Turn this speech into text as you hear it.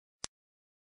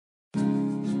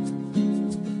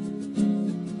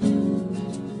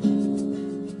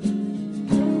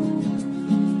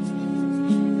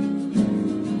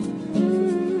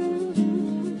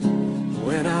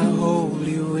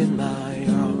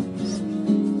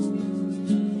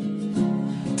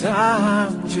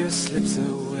Time just slips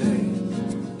away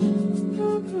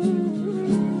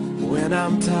when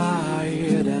I'm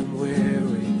tired and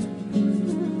weary.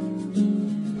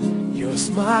 Your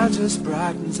smile just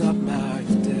brightens up my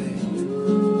day.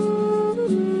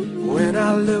 When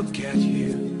I look at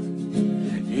you,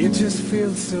 it just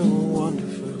feels so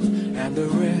wonderful, and the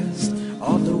rest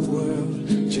of the world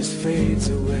just fades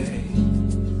away.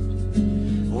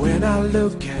 When I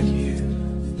look at you,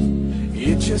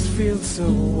 it just feels so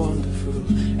wonderful,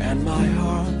 and my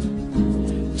heart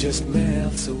just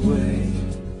melts away.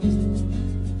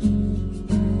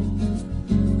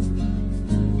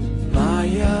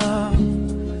 Maya,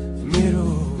 mero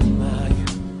Maya,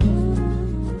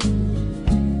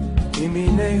 timi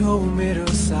nahi ho mero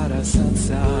sara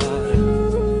sansar.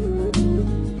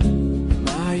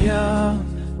 Maya,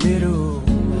 mero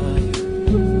Maya,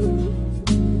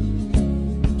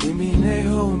 timi nahi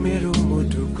ho mero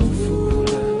mutu ko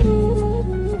fula.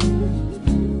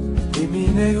 Timi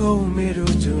nahi ho mero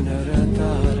junara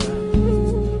tara.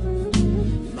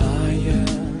 Maya,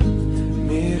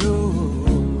 mero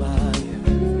Maya,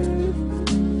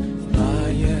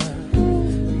 Maya,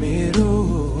 mero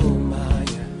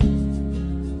Maya.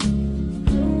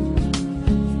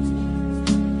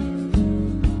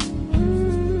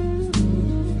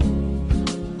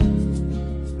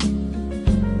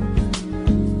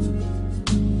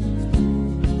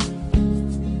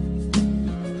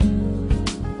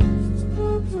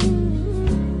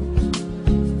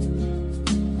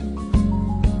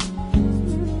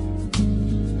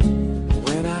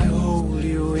 When I hold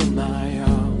you in my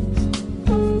arms,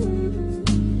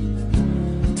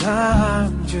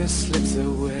 time just slips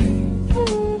away.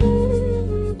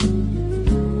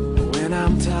 When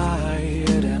I'm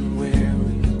tired and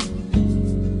weary,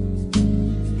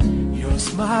 your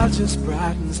smile just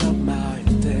brightens up my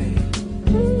day.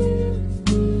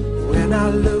 When I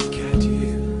look at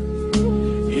you,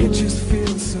 it just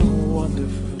feels so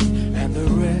wonderful, and the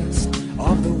rest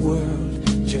of the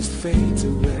world just fades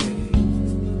away.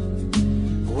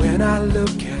 When I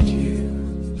look at you,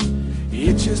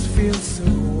 it just feels so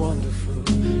wonderful,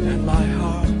 and my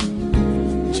heart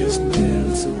just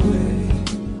melts away.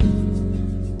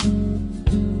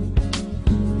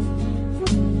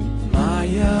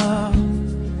 Maya,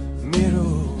 mero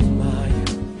Maya,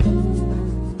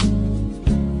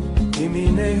 timi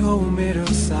nahi ho mero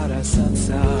sara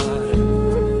sansar.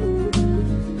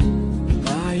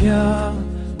 Maya,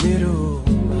 mero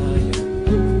Maya,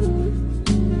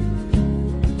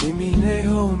 timi nahi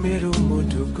ho mero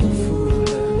mutu ko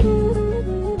fula.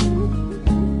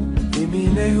 Timi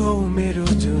nahi ho mero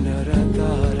junara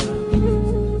tara.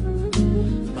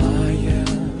 Maya,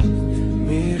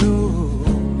 mero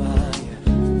Maya,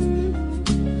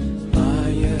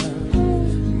 Maya,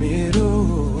 mero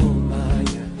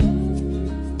Maya.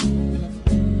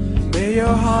 May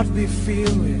your heart be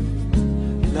filled with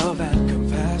love and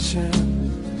compassion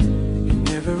in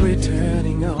every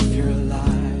turning of your life.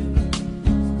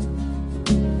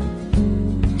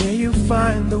 May you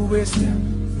find the wisdom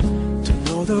to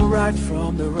know the right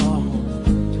from the wrong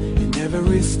in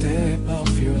every step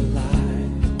of your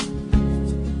life.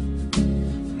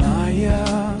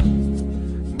 Maya,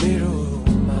 mero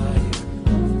Maya,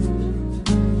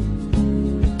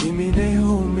 timi nahi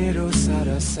ho mero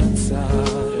sara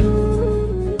sansar.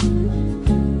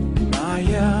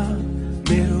 Maya,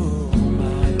 mero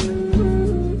Maya,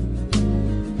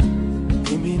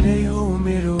 timi nahi ho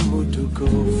mero mutu ko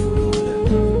fula.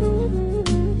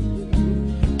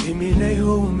 Timi nahi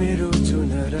ho mero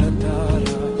junara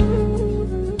tara.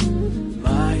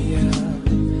 Maya,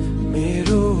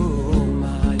 mero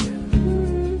Maya,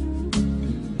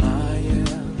 Maya,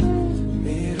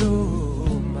 mero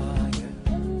Maya.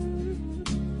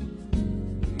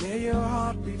 May your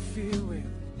heart be filled with